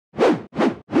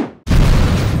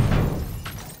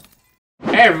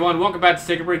Hey everyone, welcome back to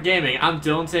Take a Break Gaming. I'm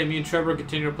Dylan. Today me and Trevor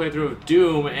continue to play through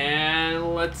Doom,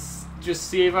 and let's just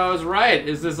see if I was right.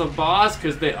 Is this a boss?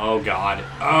 Because they... Oh god.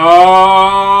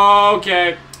 Oh,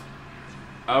 okay.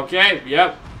 Okay,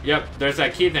 yep. There's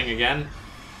that key thing again.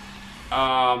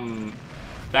 That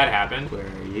happened. Where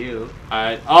are you?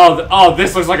 Oh,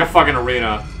 this looks like a fucking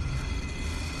arena.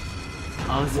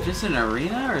 Oh, is it just an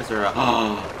arena, or is there a...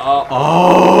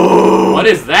 What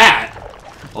is that?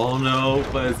 Oh no,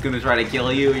 but it's gonna try to kill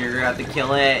you, you're gonna have to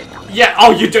kill it. Yeah,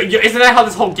 oh, isn't that how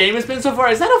this whole game has been so far?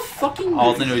 Is that a fucking...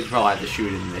 All I know is you probably have to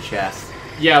shoot it in the chest.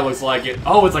 Yeah, it looks like it.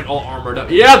 Oh, it's like all armored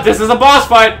up. Yeah, this is a boss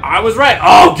fight. I was right.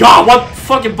 Oh god, what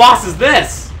fucking boss is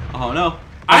this? Oh no.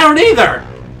 I don't either.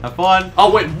 Have fun.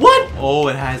 Oh wait, what? Oh,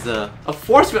 it has a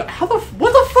force field. What the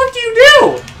fuck do you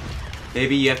do?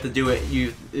 Maybe you have to do it.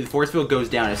 The force field goes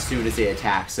down as soon as they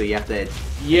attack, so you have to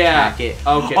attack it.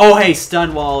 Okay. Oh, hey,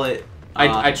 stun wall it.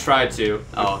 I tried to.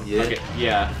 Oh, you did? Okay,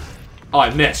 yeah. Oh,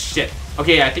 I missed. Shit.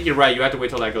 Okay, yeah, I think you're right. You have to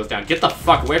wait till that goes down. Get the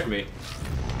fuck away from me.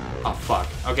 Oh, fuck.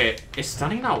 Okay, is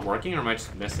stunning not working, or am I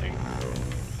just missing?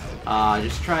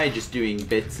 Just try doing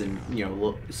bits and, you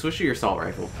know, switch to your assault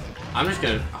rifle. I'm just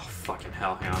gonna... Oh, fucking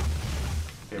hell, hang on.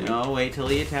 No, wait till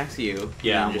he attacks you.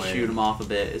 Yeah, and just shoot him off a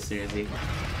bit as soon as he...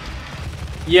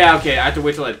 Yeah, okay, I have to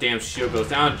wait till that damn shield goes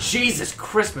down. Jesus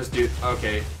Christmas, dude.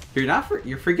 Okay.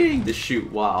 You're forgetting to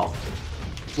shoot while...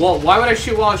 Well, why would I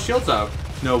shoot while his shield's up?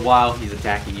 No, while he's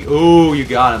attacking you. Ooh, you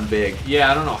got him big.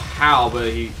 Yeah, I don't know how,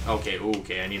 but he... Okay,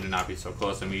 I need to not be so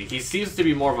close to me. He seems to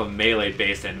be more of a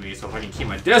melee-based enemy, so if I can keep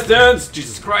my distance...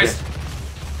 Jesus Christ! Yeah.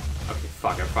 Okay,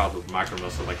 fuck, I probably micro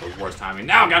missile like the worst timing.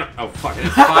 Now I got him! Oh, fuck, I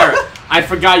didn't fire it. I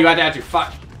forgot you had to actually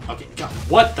fire... Okay, God,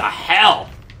 what the hell?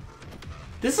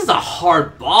 This is a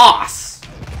hard boss!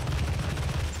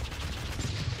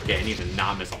 Okay, I need to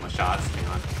not miss all my shots. Hang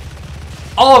on.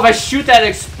 Oh, if I shoot that, it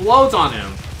explodes on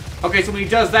him. Okay, so when he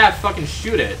does that, fucking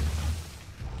shoot it.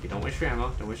 Okay, don't waste your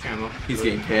ammo. Don't waste your ammo. He's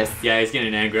getting pissed. Yeah, he's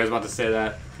getting angry. I was about to say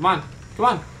that. Come on. Come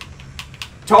on.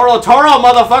 Toro,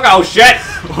 motherfucker. Oh, shit.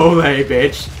 Oh, hey,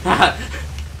 bitch.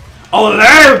 Oh,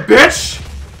 there, bitch.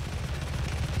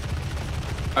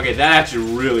 Okay, that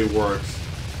actually really works.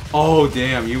 Oh,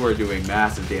 damn. You are doing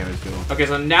massive damage to him. Okay,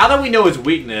 so now that we know his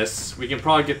weakness, we can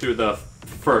probably get through the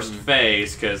first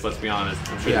phase, because let's be honest,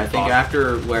 I'm sure I think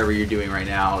after whatever you're doing right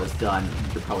now is done,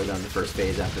 you're probably done the first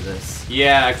phase after this.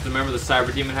 Yeah, because remember the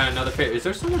Cyber Demon had another phase. Is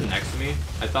there someone next to me?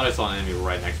 I thought I saw an enemy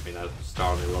right next to me that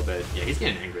startled me a little bit. Yeah, he's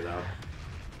getting angry though.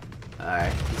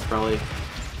 Alright, he's probably...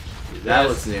 That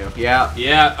looks new. Yeah.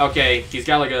 Yeah, okay. He's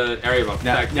got like an area of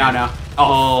effect. No.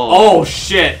 Oh,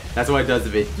 shit. That's what it does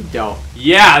if you don't.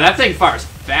 Yeah, that thing fires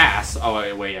fast.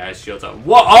 Oh, wait, yeah, his shield's up.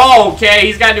 Whoa, oh, okay,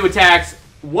 he's got new attacks.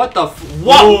 What the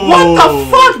what the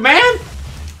fuck, man?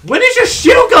 When did your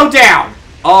shield go down?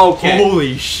 Okay.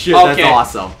 Holy shit, okay.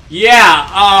 That's awesome.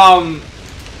 Yeah,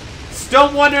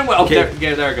 still wondering what... Okay,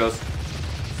 there it goes. I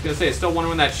was gonna say, still wondering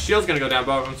when that shield's gonna go down,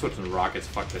 but I'm switching to rockets.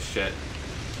 Fuck this shit.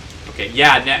 Okay,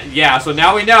 yeah, so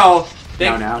now we know.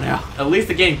 Now. At least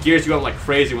the game gears you up like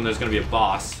crazy when there's gonna be a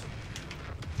boss.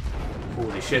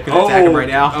 Holy shit. Gonna attack him right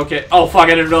now. Okay. Oh, fuck,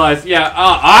 I didn't realize. Yeah,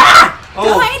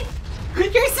 Oh.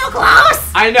 You're so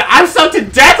close! I know, I'm so to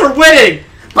death or winning!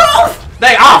 Both!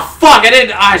 Fuck,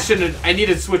 I shouldn't, I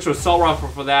needed to switch to assault rifle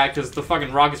for that, because the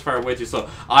fucking rockets fire way too slow.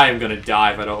 I am gonna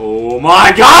die if I don't, oh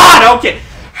my god, okay!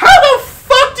 How the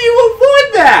fuck do you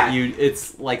avoid that?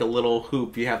 It's like a little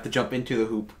hoop, you have to jump into the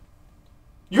hoop.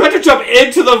 You have to jump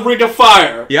into the ring of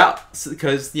fire! Yeah,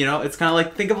 because, you know, it's kind of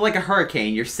like, think of it like a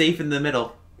hurricane, you're safe in the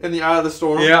middle. In the eye of the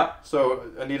storm? Yeah. So,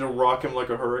 I need to rock him like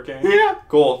a hurricane? Yeah.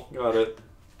 Cool, got it.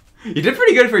 You did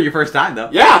pretty good for your first time,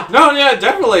 though. Yeah, yeah,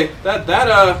 definitely. That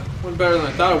went better than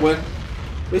I thought it would.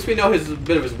 At least we know a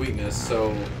bit of his weakness,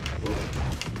 so...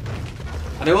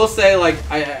 And I will say, like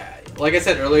I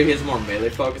said earlier, he has more melee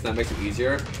focus, and that makes it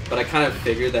easier. But I kind of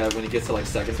figured that when he gets to, like,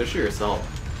 Especially your assault.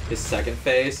 His second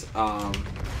phase,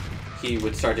 he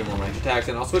would start doing more range attacks.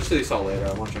 And I'll switch to the assault later.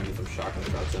 I want to try and get some shotgun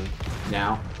shots in.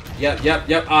 Now? Yep.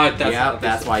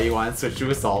 That's why you want to switch to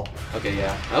assault. Okay,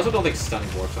 yeah. I also don't think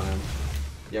stunning works on him.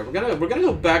 Yeah, we're gonna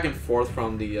go back and forth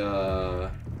from the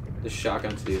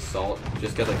shotgun to the assault,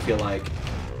 just because I feel like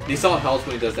the assault helps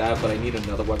when he does that, but I need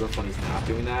another weapon when he's not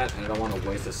doing that, and I don't want to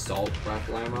waste assault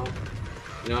rifle ammo.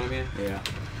 You know what I mean? Yeah.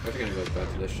 We're gonna go back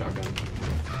to this shotgun.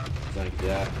 Like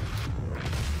that.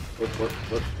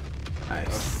 What?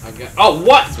 Nice. Oh,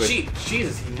 what? Switch.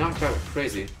 Jesus, he knocked out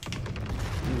crazy.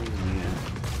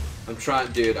 Yeah. I'm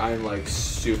trying, dude. I'm like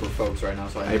super focused right now,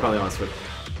 so You probably want to switch.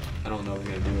 I don't know if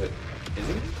he's gonna do it. Is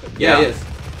he? Yeah. He is.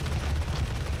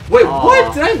 Wait,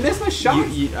 what? Did I miss my shot?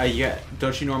 Yeah.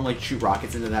 Don't you normally shoot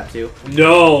rockets into that too?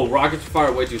 No, rockets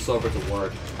fire way too slow for it to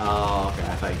work. Oh,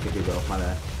 okay. I thought you could do both. My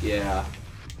bad. Yeah.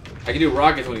 I can do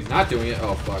rockets when he's not doing it.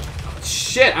 Oh, fuck.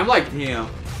 Shit, I'm like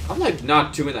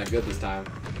not doing that good this time.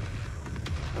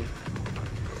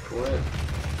 What?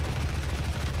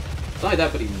 It's not like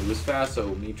that, but he moves fast,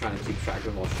 so me trying to keep track of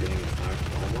him while shooting is not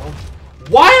going well.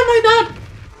 Why am I not?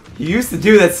 You used to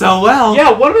do that so well.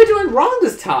 Yeah, what am I doing wrong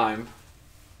this time?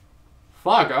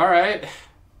 Fuck, alright.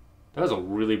 That was a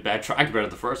really bad try compared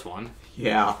to the first one.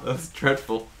 Yeah, that was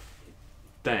dreadful.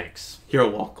 Thanks. You're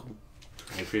welcome.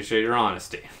 I appreciate your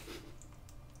honesty.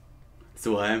 That's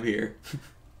why I'm here.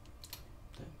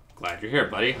 Glad you're here,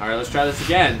 buddy. Alright, let's try this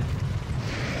again.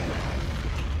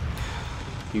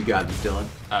 You got this, Dylan.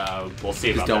 We'll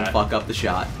see Just about don't that. fuck up the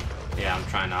shot. Yeah, I'm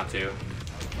trying not to.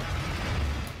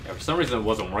 Yeah, for some reason it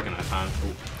wasn't working that time.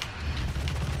 Ooh.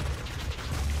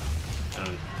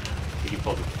 And he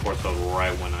pulled the force field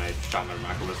right when I shot my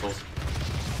macro missiles.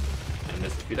 And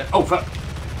missed a few. Oh fuck!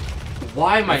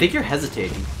 Why am I? I think you're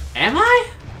hesitating. Am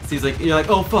I? Seems like you're like,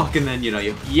 oh fuck, and then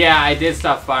you. Yeah, I did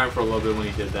stop firing for a little bit when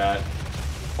he did that.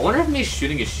 I wonder if me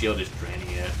shooting his shield is draining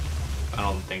it. I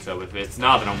don't think so. If it's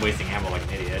not, then I'm wasting ammo like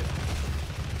an idiot.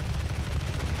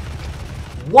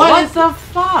 What the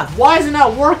fuck? Why is it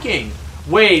not working?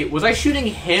 Wait, was I shooting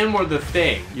him or the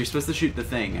thing? You're supposed to shoot the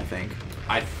thing, I think.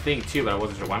 I think too, but I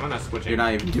wasn't sure. Why am I not switching? You're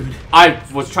not even doing it. I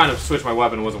was trying to switch my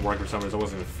weapon. It wasn't working for some reason. I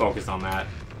wasn't even focused on that.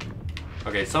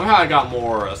 Okay, somehow I got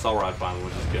more assault rifle ammo,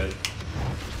 which is good.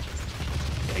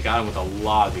 Yeah, I got him with a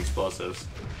lot of explosives.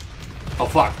 Oh,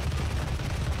 fuck.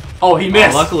 Oh, he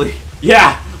missed. Luckily.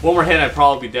 Yeah, one more hit, I'd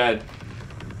probably be dead.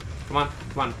 Come on,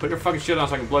 come on. Put your fucking shit on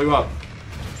so I can blow you up.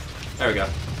 There we go.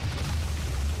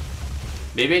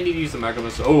 Maybe I need to use the micro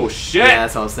missile. Oh, shit! Yeah,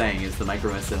 that's what I was saying, is the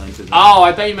micro missiles. Oh,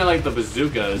 I thought you meant like the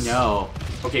bazookas. No.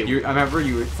 Okay. I remember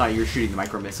thought you were shooting the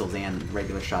micro missiles and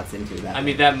regular shots into that. I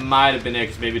mean, that might have been it,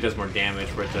 because maybe it does more damage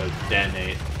for it to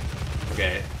detonate.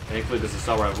 Okay. Thankfully, this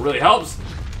assault rifle really helps.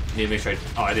 Need to make sure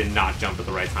I did not jump at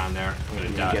the right time there. I'm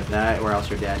gonna die. Get that, or else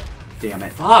you're dead. Damn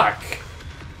it. Fuck!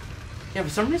 Yeah, for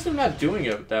some reason I'm not doing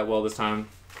it that well this time.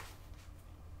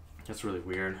 That's really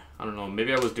weird. I don't know,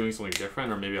 maybe I was doing something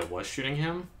different, or maybe I was shooting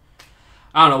him.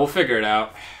 I don't know, we'll figure it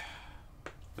out.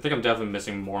 I think I'm definitely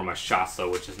missing more of my shots though,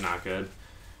 which is not good.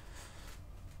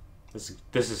 This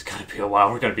is gonna be a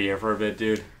while. We're gonna be here for a bit,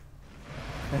 dude.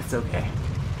 That's okay.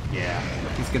 Yeah.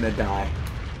 He's gonna die.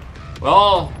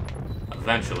 Well,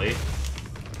 eventually.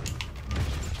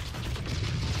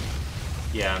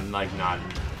 Yeah, I'm like not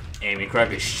aiming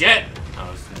correctly. Shit!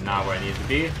 That was not where I needed to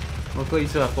be. Luckily you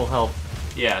still have full health.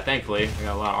 Yeah, thankfully. I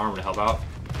got a lot of armor to help out.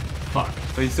 Fuck.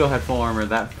 But you still had full armor.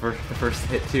 The first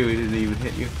hit too, he didn't even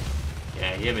hit you.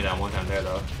 Yeah, he hit me that one time there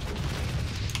though.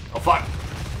 Oh fuck!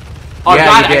 Oh, Yeah,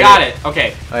 I got it!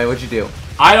 Okay. Alright, what'd you do?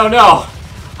 I don't know!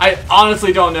 I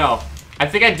honestly don't know. I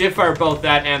think I did fire both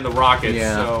that and the rockets,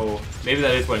 so maybe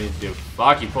that is what I need to do.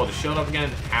 Fuck, he pulled the shield up again,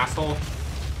 asshole.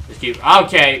 Just keep.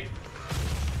 Okay!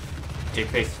 Dick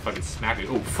face fucking smack me.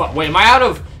 Ooh, fuck. Wait, am I out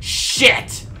of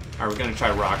shit? Alright, we're gonna try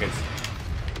rockets.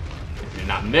 Did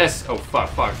not miss. Oh,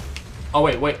 fuck. Oh,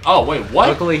 wait. Oh, wait, what?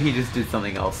 Luckily, he just did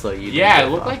something else, so you yeah, it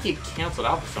looked like he canceled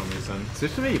out for some reason.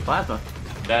 Switch to me, plasma.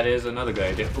 That is another good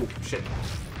idea. Oh, shit.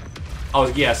 Oh,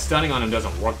 yeah, stunning on him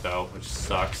doesn't work, though, which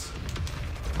sucks.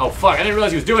 Oh, fuck, I didn't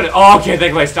realize he was doing it. Oh, okay,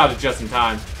 thankfully I stopped it just in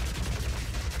time.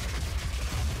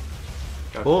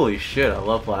 Holy shit, I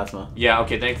love plasma. Yeah,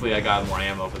 okay, thankfully I got more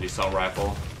ammo for the assault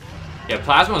rifle. Yeah,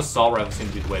 plasma and assault rifle seem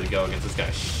to be the way to go against this guy.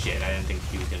 Shit, I didn't think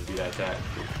he was going to do that attack.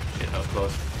 Shit, that was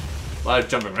close. A lot of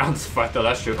jumping around this fight, though,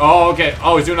 that's true. Oh, okay.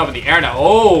 Oh, he's doing it up in the air now.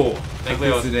 Oh! Thankfully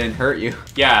At least it didn't hurt you.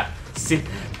 Yeah. See,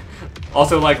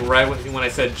 also, like, right when I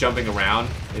said jumping around,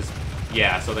 is...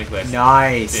 Yeah, so thankfully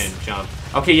I didn't jump.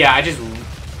 Okay, yeah, I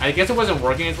guess it wasn't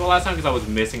working as well last time because I was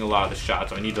missing a lot of the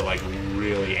shots, so I need to, like,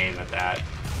 really aim at that.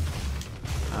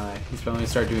 He's probably gonna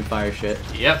start doing fire shit.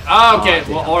 Yep. Oh, okay.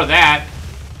 Oh, well, or that.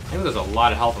 I think there's a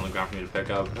lot of health on the ground for me to pick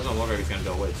up. It doesn't look like he's gonna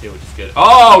go away too, which is good.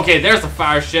 Oh, okay. There's the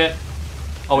fire shit.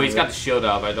 Oh, he's got the shield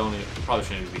up. I probably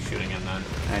shouldn't even be shooting him then.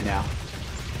 I know.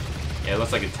 Yeah, it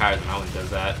looks like it tires him out when he does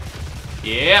that.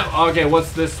 Yeah. Okay.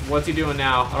 What's this? What's he doing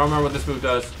now? I don't remember what this move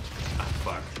does. Ah,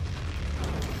 fuck.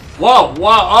 Whoa.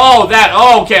 Oh, that.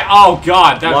 Oh, okay. Oh,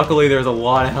 God. That, luckily, there's a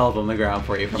lot of health on the ground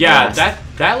for you. From yeah,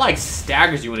 blast. that like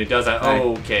staggers you when it does that. Right.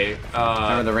 Oh, okay.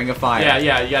 Remember the Ring of Fire?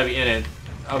 Yeah. You gotta be in it.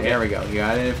 Okay. There we go. You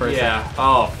got it in for a second.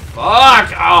 Oh,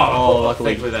 fuck! Oh,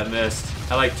 luckily. Thankfully that missed.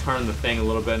 I like turned the thing a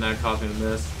little bit and that caused me to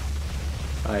miss.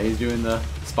 Alright, he's doing the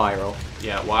spiral.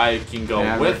 Yeah, why can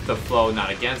go with the flow,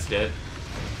 not against it.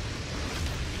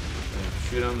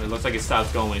 shoot him. It looks like it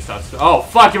stops going when he stops. Oh,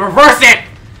 fuck, you reversed it!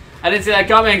 I didn't see that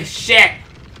coming. Shit!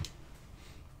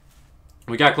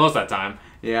 We got close that time.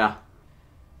 Yeah.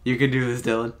 You can do this,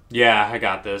 Dylan. Yeah, I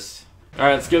got this.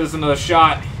 Alright, let's give this another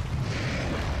shot.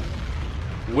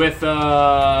 With,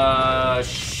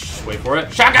 wait for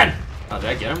it. Shotgun! Oh, did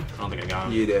I get him? I don't think I got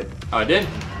him. You did. Oh, I did?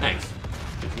 Thanks.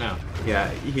 Good to know. Yeah,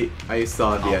 I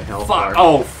saw it via health fuck. bar.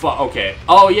 Oh, fuck. Okay.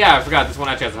 Oh, yeah, I forgot. This one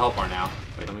actually has a health bar now.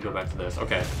 Wait, let me go back to this.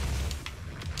 Okay.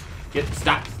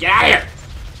 Stop. Get out of here!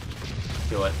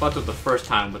 I fucked up the first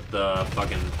time with the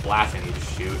fucking blast I need to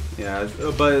shoot. Yeah,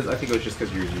 but I think it was just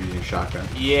because you were using shotgun.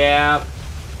 Yeah.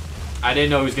 I didn't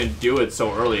know he was going to do it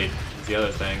so early. That's the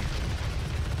other thing.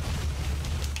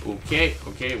 Okay,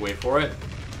 wait for it.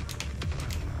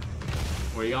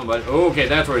 Where are you going, bud? Oh, okay,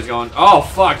 that's where he's going. Oh,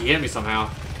 fuck, he hit me somehow.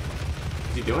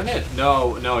 Is he doing it?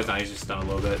 No, he's not. He's just stunned a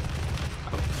little bit.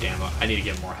 Oh, damn, I need to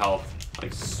get more health.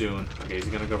 Like, soon. Okay, is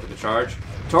he going to go for the charge?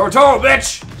 Toro,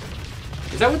 bitch!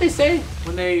 Is that what they say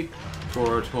when they...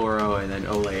 Toro, and then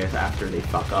Oleus after they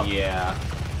fuck up. Yeah.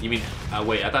 You mean...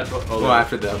 wait, I thought... Well,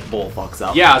 after the bull fucks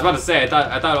up. Yeah, I was about to say,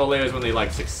 I thought Ole was when they,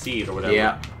 like, succeed or whatever.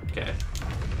 Yeah. Okay.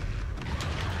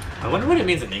 I wonder what it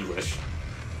means in English.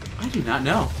 I do not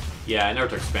know. Yeah, I never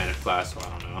took Spanish class, so I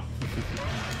don't know.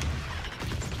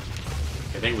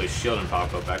 I think we shield and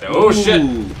pop up back there. Oh, shit!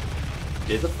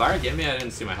 Did the fire get me? I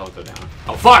didn't see my health go down.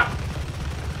 Oh, fuck!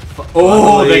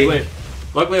 Oh,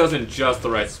 luckily I was in just the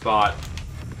right spot.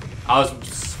 I was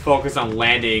focused on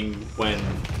landing when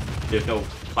there's no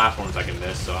platforms I can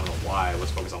miss, so I don't know why I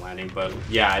was focused on landing, but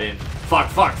yeah, I didn't.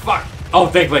 Fuck! Oh,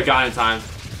 thankfully I got in time.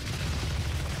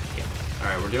 Yeah.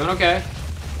 Alright, we're doing okay.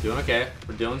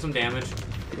 We're dealing some damage.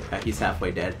 Yeah, he's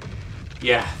halfway dead.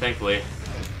 Yeah, thankfully.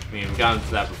 I mean, we've gotten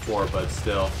to that before, but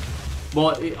still.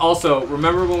 Well, also,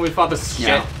 remember when we fought the shit?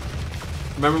 Yeah.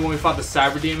 Remember when we fought the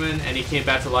Cyber Demon and he came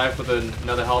back to life with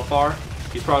another health bar?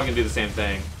 He's probably gonna do the same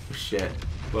thing. Shit.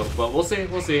 Well, we'll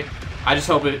see. I just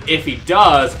hope if he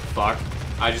does, fuck.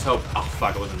 I just hope. Oh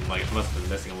fuck! It wasn't like it must have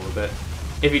been missing a little bit.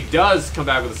 If he does come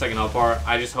back with a second health bar,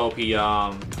 I just hope he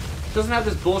doesn't have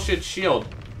this bullshit shield.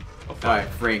 Oh fuck! Alright,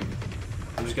 ring.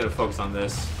 I'm just gonna focus on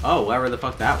this. Oh, whatever the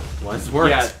fuck that was.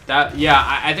 Worked.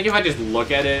 Yeah, I think if I just look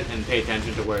at it and pay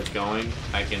attention to where it's going,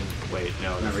 I can wait.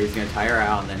 No. Remember, he's gonna tire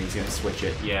out and then he's gonna switch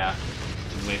it. Yeah.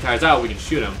 And when he tires out, we can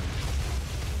shoot him.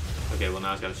 Okay, well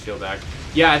now he's got his shield back.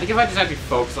 Yeah, I think if I just actually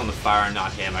focus on the fire and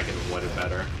not him, I can avoid it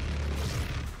better.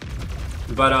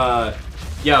 But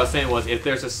yeah, I was saying was if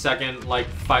there's a second like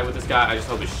fight with this guy, I just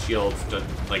hope his shields doesn't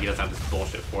he doesn't have this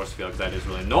bullshit force field because that is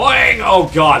really annoying.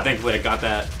 Oh god, thankfully I got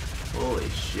that. Holy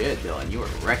shit, Dylan, you were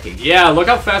wrecking. Yeah, look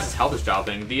how fast his health is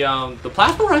dropping. The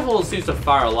plasma rifle seems to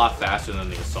fire a lot faster than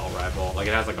the assault rifle. Like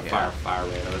it has like a fire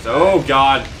rate. Oh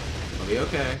god. It'll be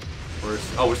okay. We're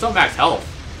still max health.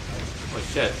 Holy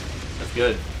shit. That's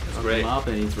good. That's great. Him up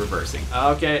and he's reversing.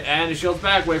 Okay, and his shield's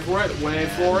back. Wait for it. Wait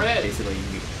for it. Basically,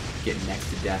 you get next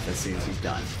to death as soon as he's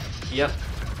done. Yep.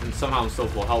 And somehow I'm still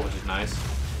full health, which is nice.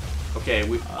 Okay,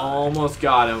 we almost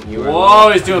got him.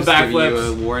 He's doing backflips. You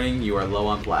a warning, you are low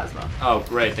on plasma. Oh,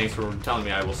 great. Thanks for telling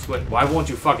me I will switch. Why won't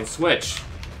you fucking switch?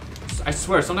 I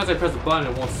swear, sometimes I press the button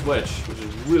and it won't switch, which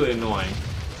is really annoying.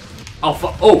 Oh,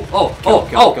 fuck.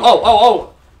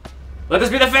 Oh. Let this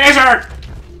be the finisher!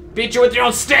 Beat you with your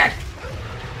own stick!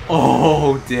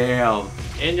 Oh, damn.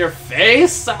 In your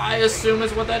face, I assume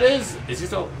is what that is. Is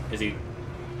he?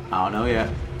 I don't know yet.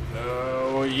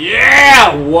 Oh,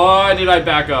 yeah! Why did I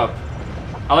back up?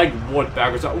 I like what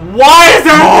backwards. Why is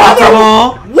there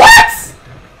another? What?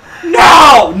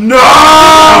 No!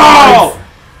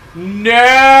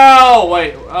 No!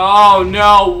 Wait. Oh,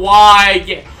 no.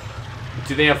 Why?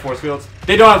 Do they have force fields?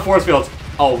 They don't have force fields.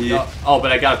 Oh, yeah. No. Oh,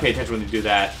 but I gotta pay attention when they do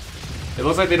that. It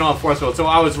looks like they don't have force fields, so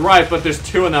I was right, but there's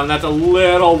two of them. That's a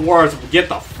little worse. Get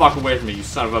the fuck away from me, you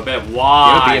son of a bitch.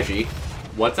 Why? Do you have a BFG?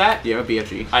 What's that? Do you have a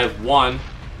BFG? I have one.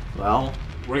 Well,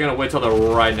 we're gonna wait till they're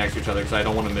right next to each other because I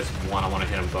don't want to miss one. I want to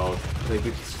hit them both.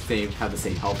 They have the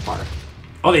same health bar.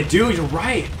 Oh, they do. You're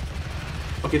right.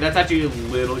 Okay, that's actually a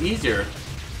little easier.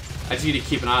 I just need to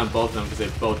keep an eye on both of them because they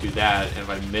both do that, and if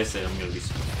I miss it, I'm gonna be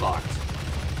fucked.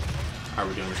 Alright,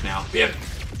 we're doing this now.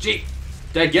 BFG.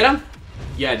 Did I get him?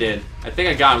 Yeah, I did. I think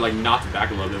I got him, like, knocked him back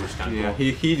a little bit, which is kind of cool.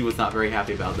 Yeah, he was not very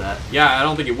happy about that. Yeah, I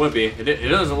don't think he would be. It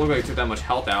doesn't look like he took that much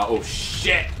health out. Oh,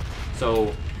 shit!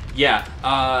 So, yeah,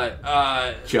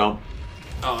 Jump.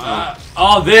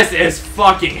 Oh, this is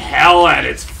fucking hell at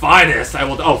its finest!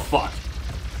 Oh, fuck.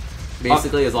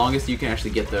 Basically, as long as you can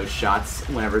actually get those shots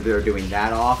whenever they're doing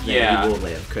that off, then you will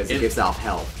live, because it gives off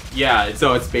health. Yeah.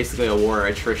 So it's basically a war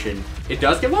attrition. It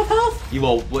does give off health? You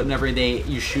will, whenever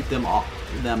you shoot them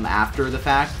after the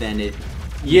fact, then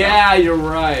Yeah, you're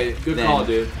right. Good call,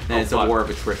 dude. Then it's a war of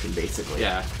attrition, basically.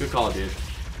 Yeah, good call, dude.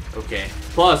 Okay.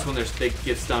 Plus, when they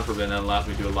get stunned for a bit, that allows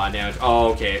me to do a lot of damage.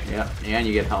 Oh, okay. Yep, and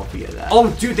you get health via that. Oh,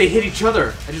 dude, they hit each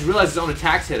other. I just realized his own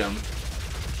attacks hit him.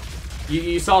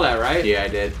 You saw that, right? Yeah, I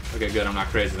did. Okay, good. I'm not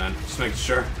crazy then. Just making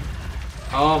sure.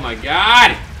 Oh my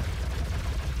god.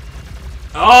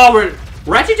 Oh,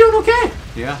 we're actually doing okay.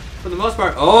 Yeah. For the most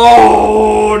part.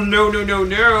 Oh, no, no, no,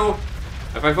 no.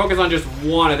 If I focus on just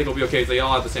one, I think we'll be okay. So they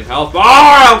all have the same health.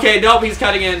 Oh, okay. Nope, he's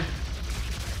cutting in.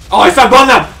 Oh, I saw both of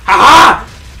them. Ha-ha.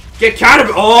 Get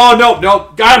counted. Oh, no,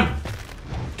 no. Got him.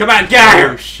 Come on, get out of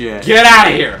here. Oh, shit. Get out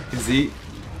of here. Is he?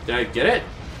 Did I get it?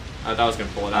 I thought I was going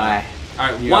to pull it out. Aye.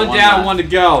 Alright, one down, left. one to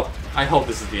go. I hope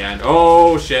this is the end.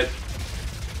 Oh, shit.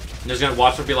 There's gonna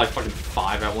watch there be like fucking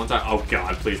 5 at one time. Oh,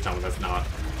 God. Please tell me that's not.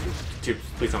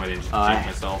 Please tell me I didn't cheat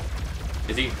myself.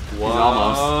 Is he? What? He's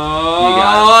almost. You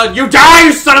got him. You die,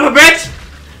 you son of a bitch!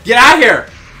 Get out of here!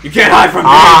 You can't hide from me!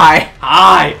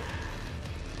 Hi!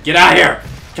 Get out of here!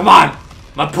 Come on!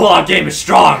 My pull-out game is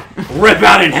strong! Rip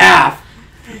out in half!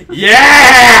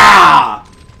 Yeah!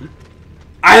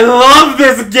 I love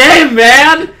this game,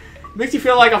 man! Makes you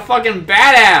feel like a fucking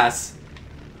badass.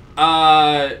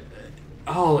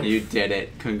 Oh, You did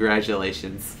it.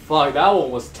 Congratulations. fuck, that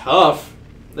one was tough.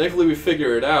 Thankfully, we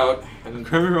figured it out. And Don't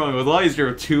get me wrong, it was a lot easier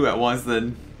with 2 at once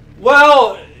than...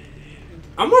 well,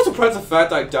 I'm more surprised the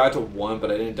fact that I died to 1,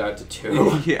 but I didn't die to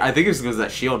 2. Yeah, I think it's because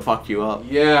that shield fucked you up.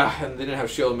 Yeah, and they didn't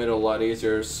have shield, made it a lot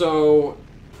easier. So,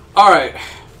 alright.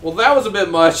 Well, that was a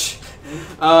bit much.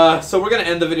 So we're going to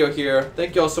end the video here.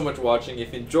 Thank you all so much for watching.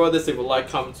 If you enjoyed this, leave a like,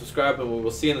 comment, subscribe, and we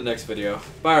will see you in the next video.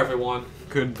 Bye, everyone.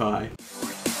 Goodbye.